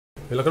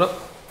You look it up?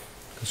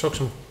 It's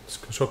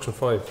construction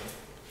 5.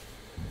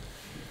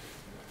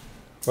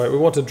 Right, we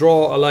want to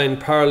draw a line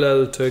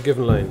parallel to a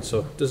given line.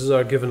 So this is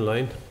our given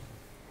line.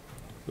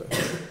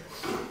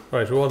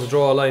 Right, we want to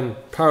draw a line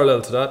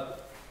parallel to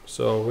that.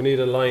 So we need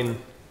a line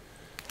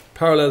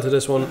parallel to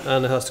this one,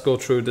 and it has to go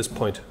through this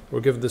point.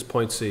 We're given this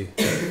point C.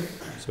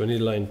 So we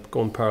need a line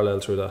going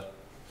parallel through that.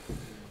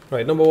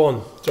 Right, number 1,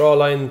 draw a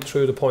line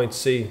through the point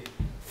C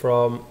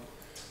from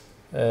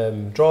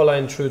draw a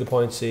line through the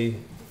point C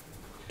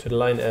to the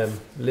line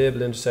M,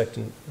 label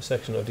intersection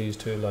of these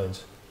two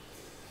lines.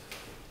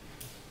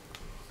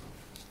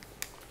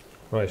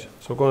 Right,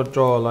 so we're going to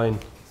draw a line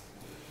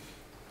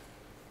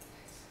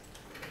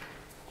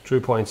through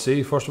point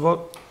C first of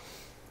all.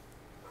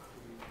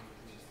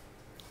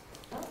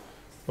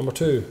 Number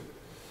 2,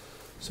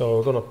 so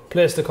we're going to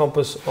place the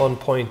compass on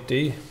point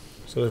D,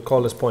 so we'll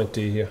call this point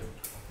D here.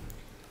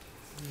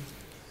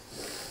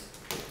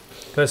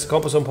 Place the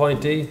compass on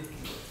point D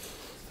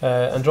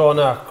and draw an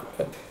arc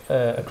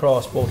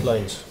across both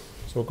lines.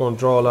 So we're going to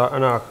draw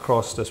an arc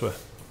across this way.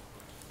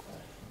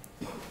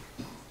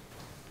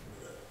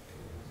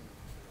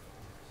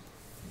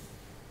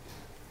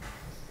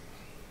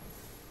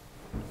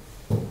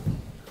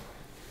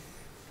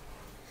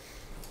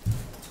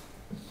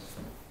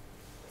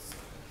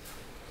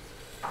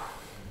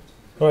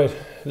 Right,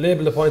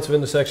 label the points of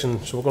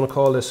intersection. So we're going to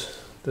call this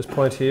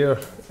point here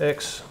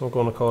X, we're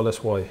going to call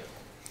this Y.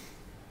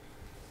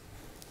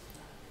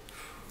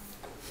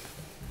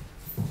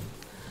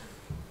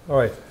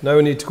 Alright, now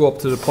we need to go up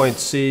to the point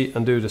C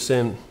and do the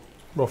same,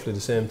 roughly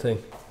the same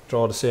thing.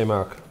 Draw the same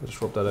arc. I'll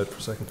just rub that out for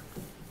a second.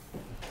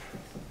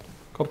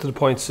 Go up to the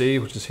point C,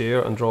 which is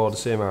here, and draw the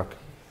same arc.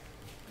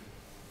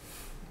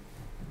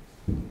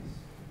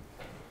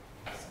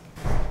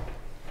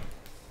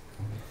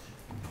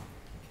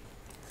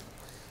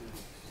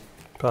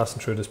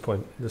 Passing through this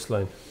point, this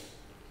line.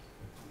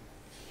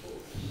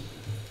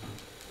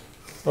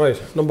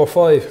 Alright, number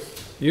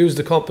 5. Use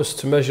the compass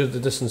to measure the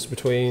distance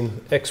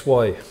between X,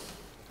 Y.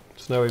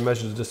 So now we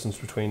measure the distance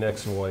between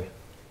X and Y.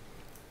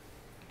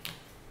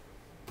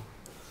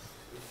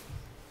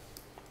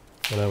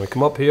 And then we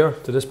come up here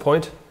to this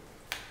point.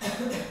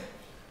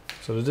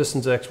 So the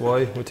distance X,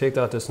 Y, we take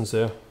that distance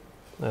there,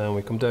 and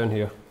we come down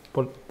here.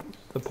 Put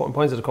the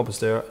points of the compass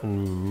there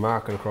and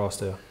mark it across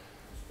there.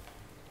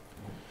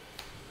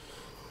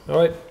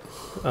 Alright,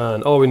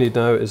 and all we need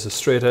now is a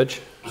straight edge.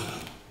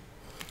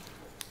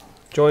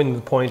 Join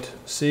the point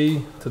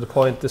C to the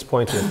point, this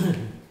point here.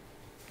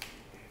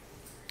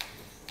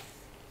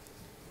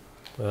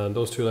 And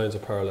those two lines are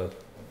parallel.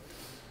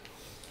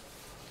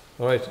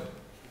 Alright.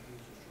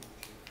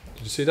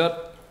 Did you see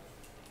that?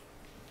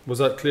 Was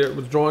that clear?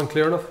 Was the drawing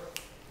clear enough?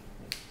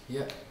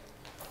 Yeah.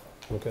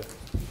 Okay.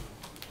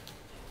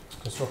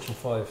 Construction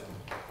 5.